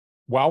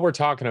while we're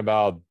talking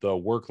about the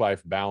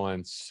work-life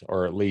balance,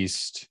 or at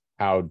least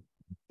how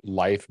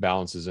life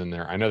balance is in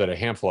there, I know that a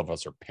handful of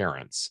us are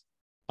parents.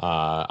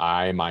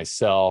 I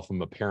myself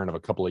am a parent of a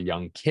couple of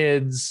young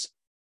kids,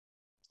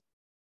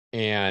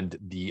 and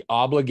the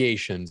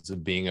obligations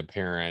of being a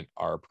parent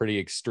are pretty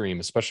extreme,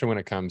 especially when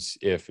it comes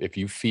if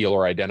you feel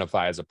or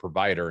identify as a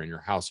provider in your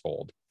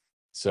household.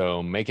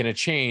 So making a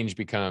change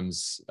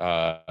becomes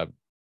at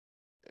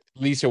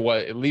least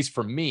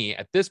for me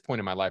at this point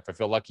in my life, I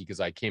feel lucky because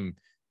I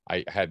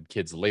had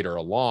kids later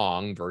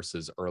along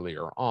versus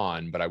earlier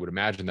on, but I would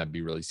imagine that'd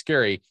be really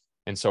scary.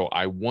 And so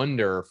I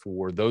wonder,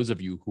 for those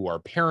of you who are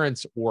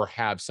parents or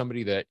have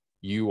somebody that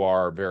you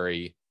are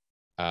very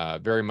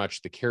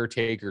much the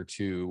caretaker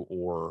to,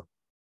 or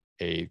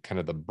a kind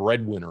of the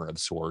breadwinner of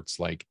sorts,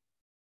 like,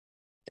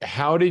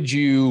 how did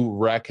you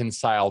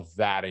reconcile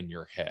that in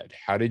your head?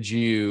 How did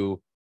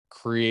you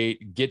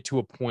get to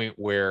a point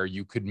where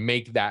you could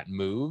make that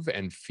move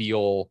and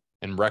feel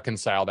and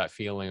reconcile that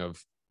feeling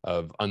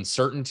of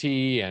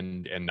uncertainty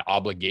and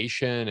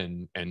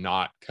obligation, and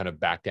not kind of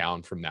back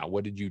down from that?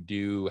 What did you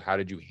do? How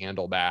did you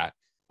handle that?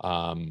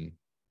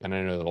 And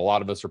I know that a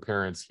lot of us are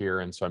parents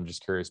here, and so I'm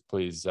just curious,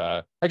 please.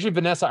 Actually,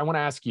 Vanessa, I want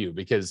to ask you,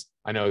 because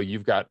I know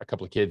you've got a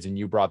couple of kids and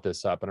you brought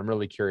this up, and I'm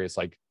really curious,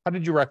 like, how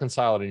did you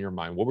reconcile it in your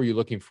mind? What were you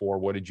looking for?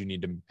 What did you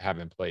need to have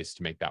in place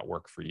to make that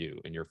work for you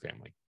and your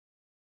family?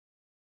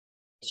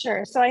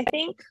 Sure. So I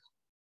think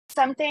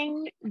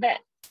something that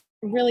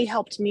really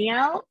helped me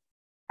out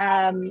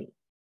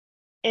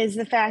is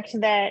the fact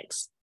that,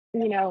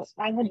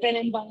 I had been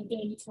involved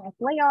in tech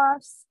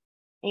layoffs,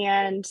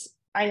 and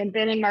I had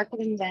been in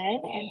marketing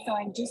then. And so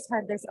I just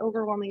had this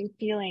overwhelming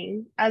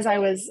feeling as I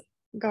was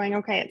going,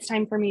 okay, it's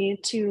time for me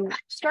to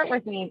start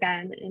working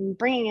again and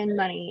bringing in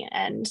money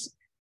and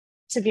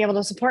to be able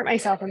to support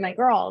myself and my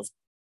girls.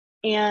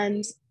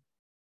 And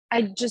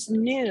I just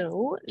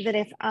knew that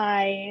if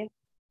I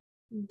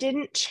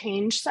didn't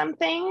change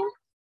something,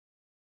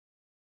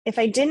 if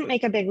I didn't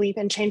make a big leap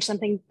and change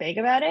something big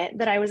about it,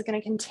 that I was going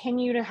to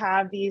continue to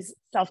have these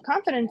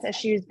self-confidence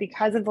issues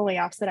because of the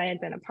layoffs that I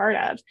had been a part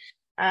of.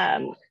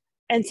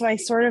 And so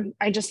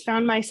I just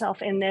found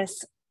myself in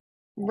this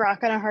rock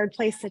and a hard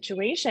place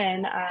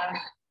situation.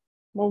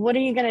 Well, what are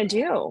you going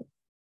to do?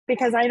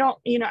 Because I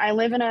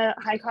live in a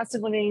high cost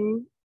of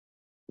living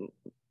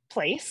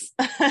place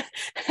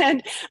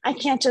and I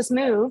can't just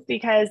move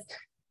because,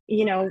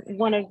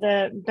 one of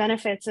the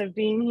benefits of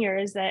being here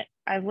is that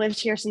I've lived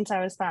here since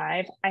I was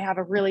 5. I have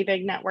a really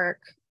big network.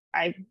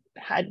 I've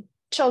had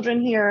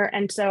children here.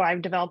 And so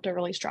I've developed a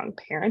really strong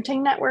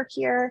parenting network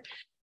here,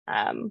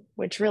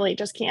 which really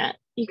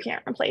you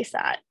can't replace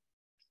that.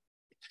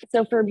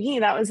 So for me,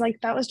 that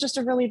was just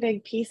a really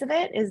big piece of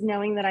it, is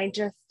knowing that I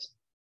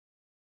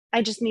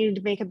just needed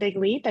to make a big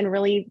leap and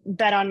really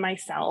bet on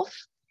myself.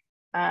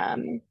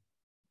 And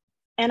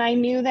I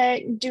knew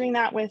that doing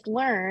that with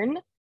Learn,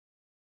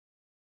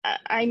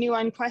 I knew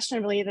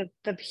unquestionably that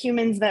the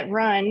humans that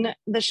run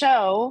the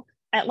show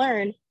at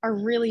Learn are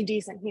really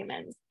decent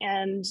humans.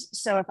 And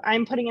so if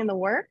I'm putting in the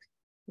work,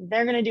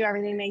 they're going to do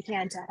everything they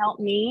can to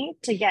help me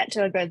to get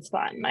to a good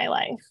spot in my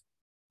life.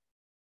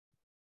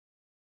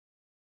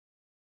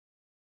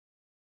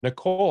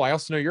 Nicole, I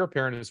also know you're a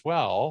parent as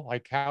well.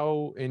 Like,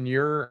 how, in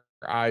your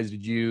eyes,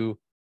 did you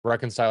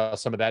reconcile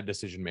some of that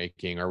decision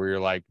making, or were you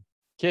like,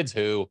 kids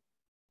who?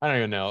 I don't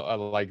even know.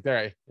 Like,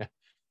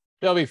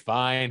 they'll be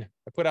fine.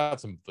 I put out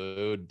some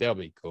food. They'll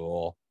be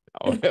cool.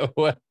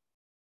 What?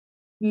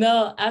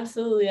 No,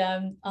 absolutely.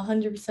 I'm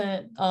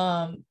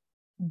 100%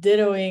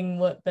 dittoing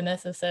what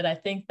Vanessa said. I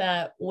think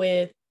that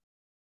with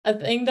a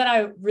thing that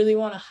I really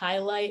want to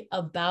highlight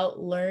about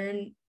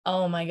Learn,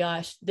 oh my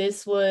gosh,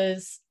 this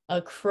was a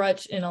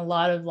crutch in a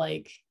lot of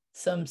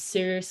some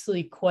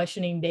seriously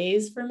questioning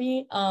days for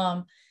me,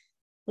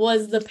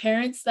 was the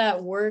parents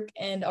that work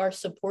and are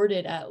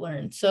supported at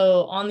Learn.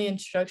 So on the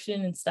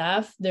instruction and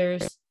staff,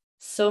 there's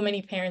so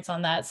many parents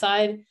on that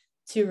side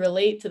to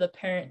relate to the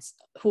parents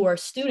who are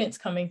students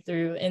coming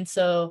through. And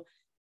so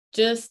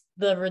just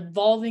the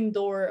revolving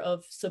door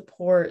of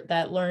support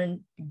that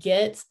Learn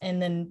gets and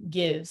then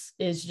gives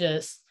is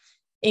just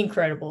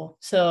incredible.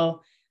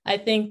 So I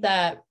think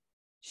that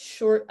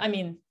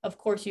of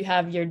course you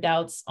have your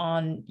doubts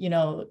on,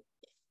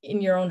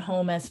 in your own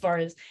home as far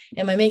as,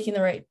 am I making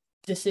the right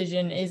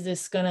decision? Is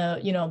this gonna,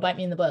 bite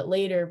me in the butt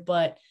later?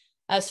 But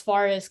as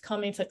far as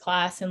coming to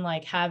class and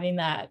having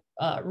that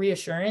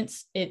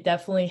reassurance, it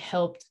definitely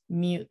helped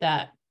mute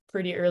that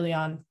pretty early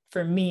on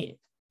for me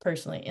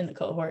personally in the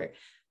cohort,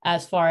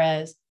 as far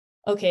as,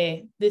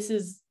 okay, this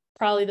is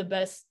probably the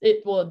best,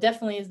 it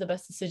definitely is the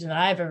best decision that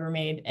I've ever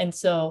made. And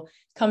so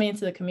coming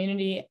into the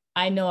community,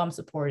 I know I'm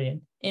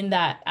supported in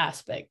that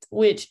aspect,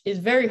 which is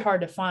very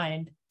hard to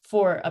find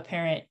for a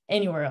parent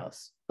anywhere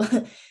else.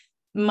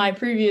 My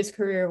previous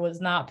career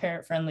was not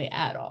parent friendly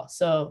at all.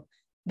 So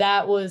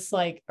that was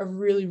a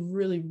really,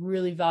 really,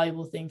 really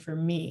valuable thing for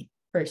me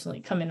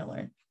personally coming to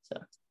Learn.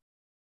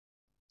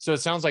 So it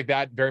sounds like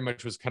that very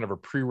much was kind of a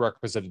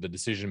prerequisite of the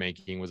decision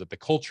making, was that the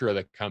culture of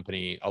the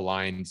company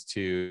aligns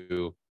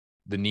to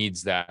the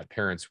needs that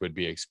parents would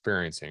be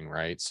experiencing,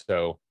 right?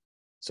 So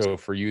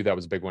for you, that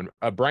was a big one.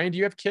 Brian, do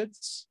you have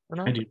kids or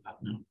not? I do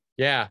not know.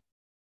 Yeah.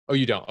 Oh,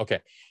 you don't? Okay.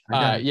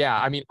 Yeah.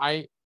 I mean,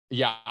 I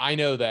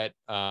know that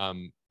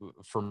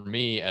for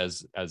me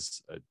as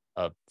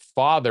a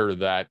father,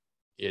 that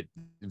it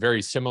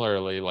very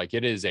similarly, like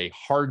it is a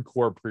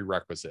hardcore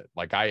prerequisite.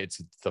 Like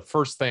it's the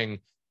first thing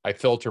I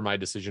filter my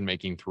decision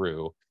making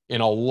through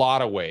in a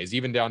lot of ways,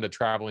 even down to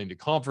traveling to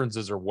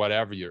conferences or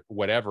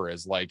whatever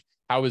is like,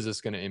 how is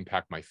this going to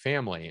impact my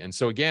family? And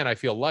so again, I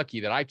feel lucky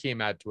that I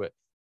came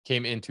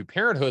into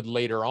parenthood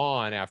later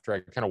on after I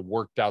kind of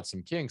worked out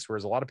some kinks,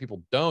 whereas a lot of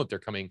people don't. They're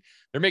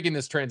making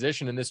this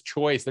transition and this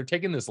choice. They're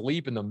taking this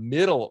leap in the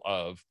middle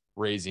of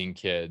raising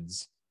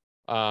kids.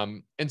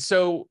 And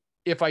so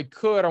if I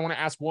could, I want to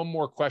ask one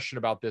more question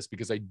about this,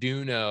 because I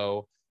do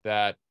know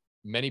that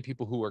many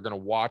people who are going to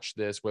watch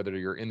this, whether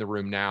you're in the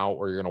room now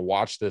or you're going to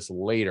watch this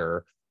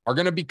later, are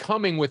going to be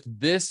coming with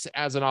this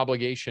as an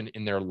obligation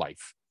in their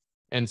life.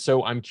 And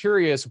so I'm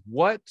curious,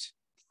 what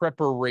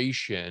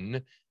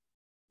preparation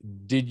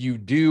did you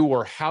do,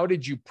 or how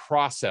did you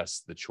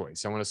process the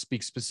choice? I want to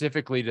speak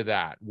specifically to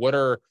that. What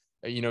are,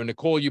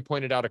 Nicole, you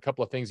pointed out a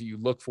couple of things that you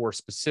look for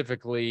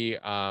specifically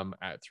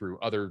through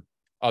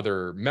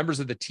other members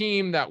of the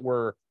team that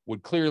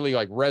would clearly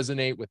like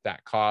resonate with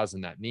that cause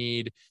and that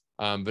need.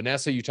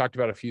 Vanessa, you talked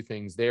about a few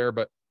things there,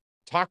 but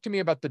talk to me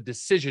about the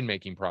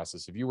decision-making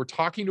process. If you were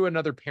talking to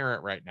another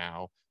parent right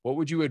now, what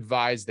would you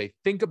advise they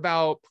think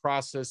about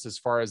process as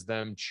far as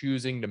them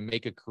choosing to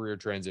make a career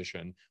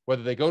transition,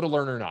 whether they go to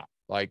learn or not?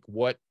 Like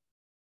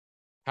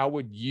how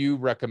would you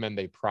recommend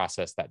they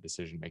process that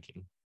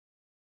decision-making?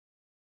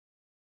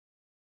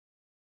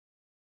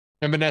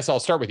 And Vanessa, I'll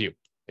start with you,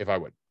 if I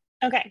would.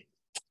 Okay.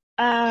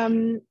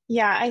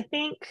 Yeah, I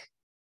think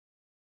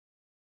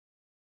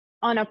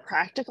on a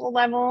practical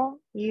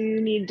level,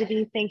 you need to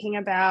be thinking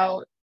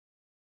about,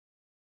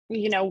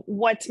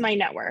 what's my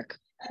network?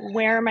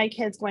 Where are my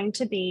kids going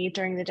to be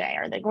during the day?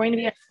 Are they going to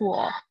be at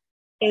school?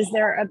 Is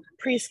there a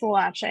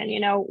preschool option?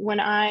 When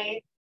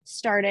I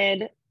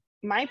started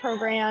my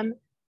program,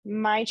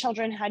 my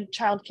children had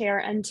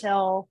childcare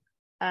until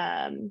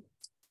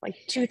like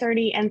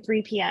 2:30 and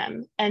 3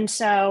 p.m. And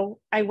so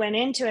I went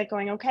into it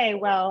going, okay,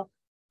 well,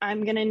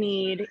 I'm going to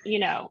need,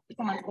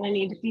 someone's going to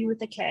need to be with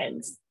the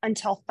kids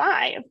until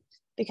 5,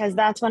 because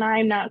that's when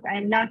I'm not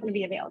going to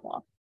be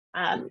available.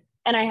 And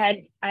I had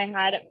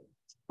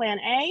plan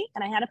A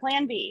and I had a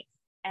plan B,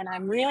 and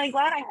I'm really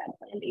glad I had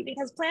plan B,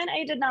 because plan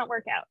A did not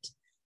work out.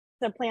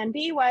 So plan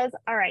B was,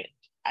 all right,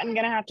 I'm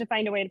going to have to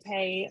find a way to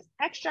pay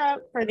extra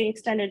for the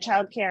extended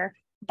childcare,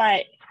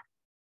 but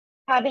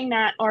having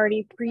that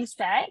already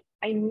preset,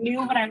 I knew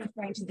what I was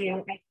going to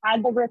do. I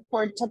had the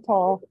ripcord to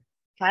pull,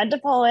 had to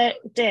pull it,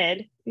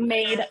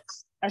 made it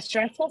was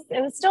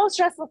still a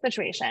stressful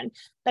situation,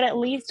 but at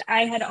least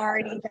I had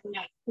already done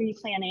that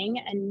pre-planning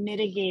and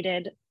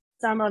mitigated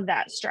some of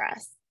that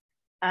stress.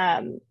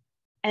 And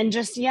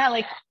just,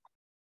 like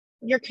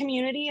your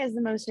community is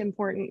the most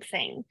important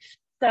thing.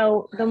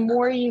 So the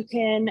more you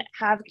can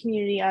have a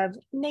community of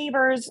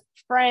neighbors,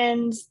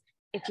 friends,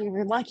 if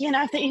you're lucky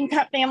enough that you've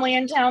got family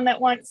in town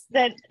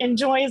that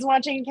enjoys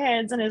watching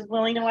kids and is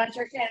willing to watch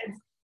your kids,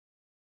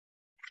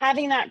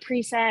 having that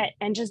preset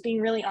and just being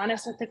really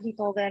honest with the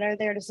people that are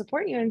there to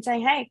support you and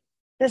saying, hey,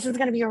 this is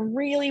going to be a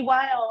really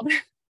wild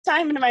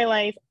time in my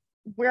life.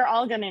 We're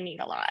all going to need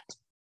a lot.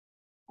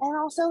 And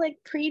also like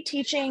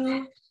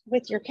pre-teaching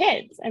with your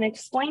kids and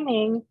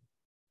explaining,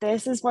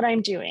 this is what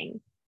I'm doing.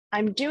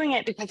 I'm doing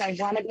it because I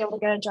want to be able to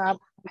get a job.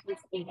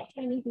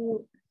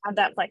 Have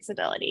that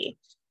flexibility.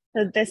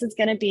 So this is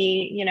going to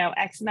be,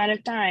 X amount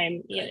of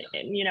time,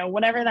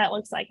 whatever that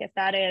looks like. If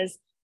that is,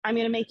 I'm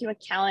going to make you a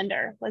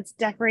calendar. Let's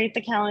decorate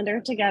the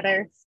calendar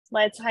together.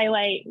 Let's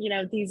highlight,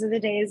 these are the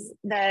days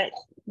that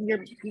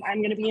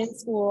I'm going to be in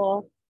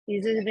school.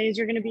 These are the days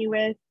you're going to be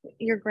with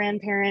your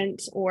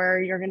grandparents, or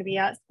you're going to be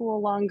at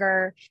school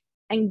longer,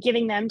 and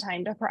giving them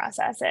time to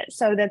process it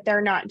so that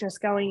they're not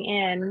just going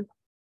in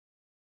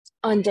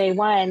on day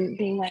one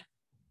being like,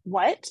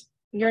 what?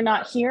 You're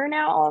not here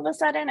now all of a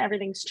sudden,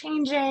 everything's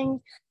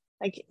changing.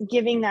 Like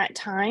giving that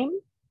time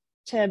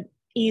to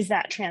ease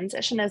that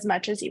transition as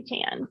much as you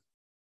can.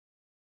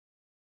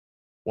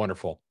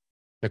 Wonderful.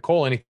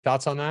 Nicole, any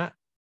thoughts on that?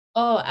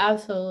 Oh,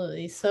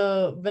 absolutely.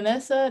 So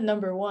Vanessa,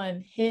 number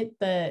one, hit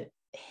the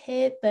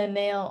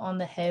nail on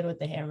the head with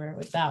the hammer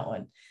with that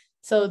one.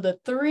 So the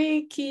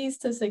 3 keys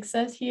to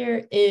success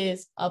here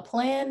is a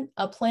plan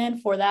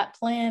for that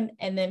plan,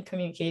 and then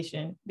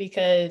communication.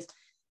 Because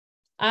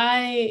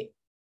I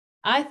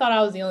thought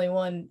I was the only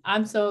one.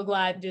 I'm so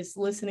glad just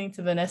listening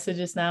to Vanessa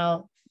just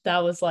now. That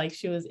was like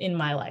she was in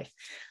my life.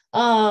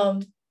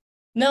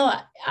 No,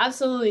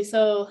 absolutely.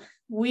 So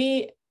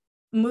we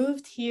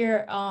moved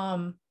here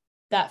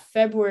that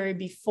February.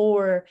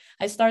 Before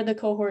I started the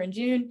cohort in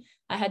June,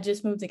 I had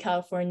just moved to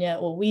California.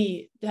 Well,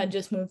 we had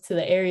just moved to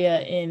the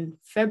area in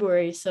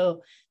February.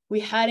 So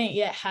we hadn't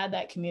yet had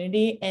that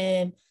community.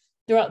 And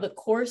throughout the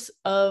course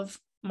of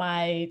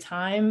my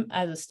time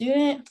as a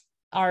student,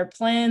 our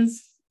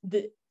plans,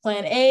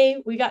 plan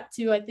A, we got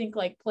to, I think,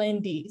 like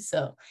plan D.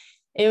 So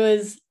it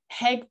was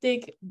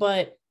hectic,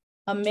 but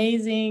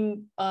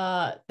amazing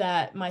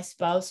that my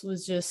spouse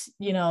was just,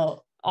 you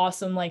know,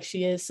 awesome like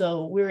she is.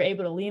 So we were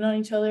able to lean on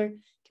each other,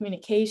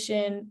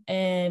 communication,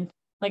 and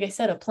like I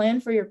said, a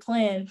plan for your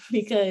plan,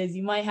 because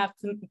you might have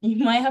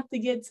to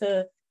get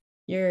to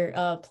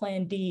your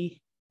plan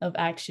D of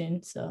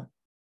action. So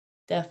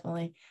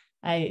definitely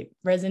I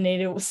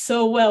resonated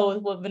so well with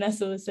what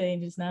Vanessa was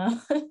saying just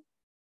now.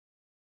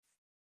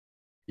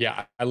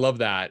 Yeah, I love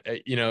that.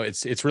 You know,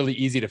 it's really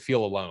easy to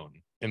feel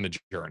alone in the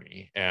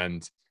journey.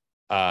 And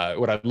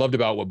what I loved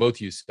about what both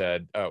of you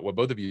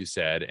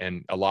said,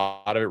 and a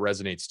lot of it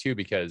resonates too,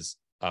 because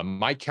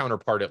my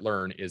counterpart at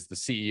Learn is the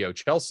CEO,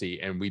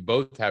 Chelsea, and we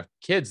both have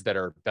kids that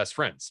are best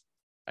friends.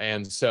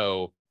 And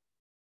so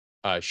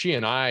she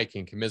and I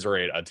can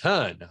commiserate a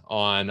ton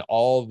on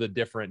all the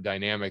different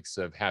dynamics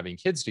of having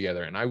kids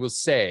together. And I will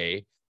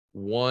say,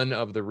 one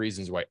of the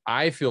reasons why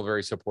I feel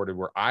very supported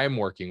where I'm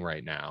working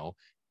right now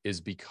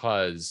is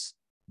because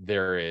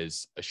there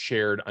is a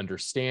shared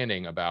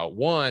understanding about,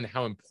 one,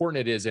 how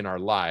important it is in our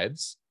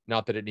lives.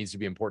 Not that it needs to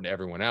be important to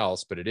everyone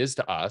else, but it is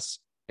to us.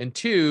 And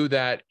two,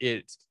 that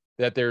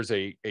there's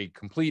a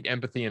complete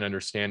empathy and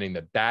understanding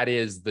that that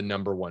is the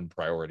number one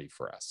priority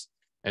for us.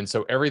 And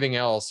so everything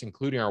else,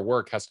 including our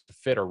work, has to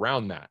fit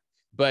around that.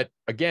 But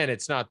again,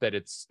 it's not that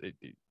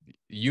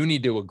you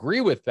need to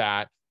agree with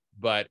that,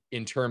 but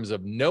in terms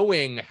of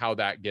knowing how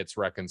that gets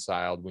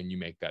reconciled when you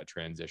make that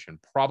transition,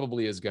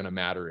 probably is going to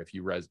matter if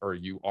you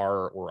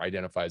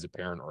identify as a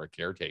parent or a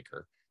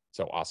caretaker.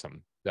 So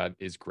awesome. That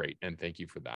is great. And thank you for that.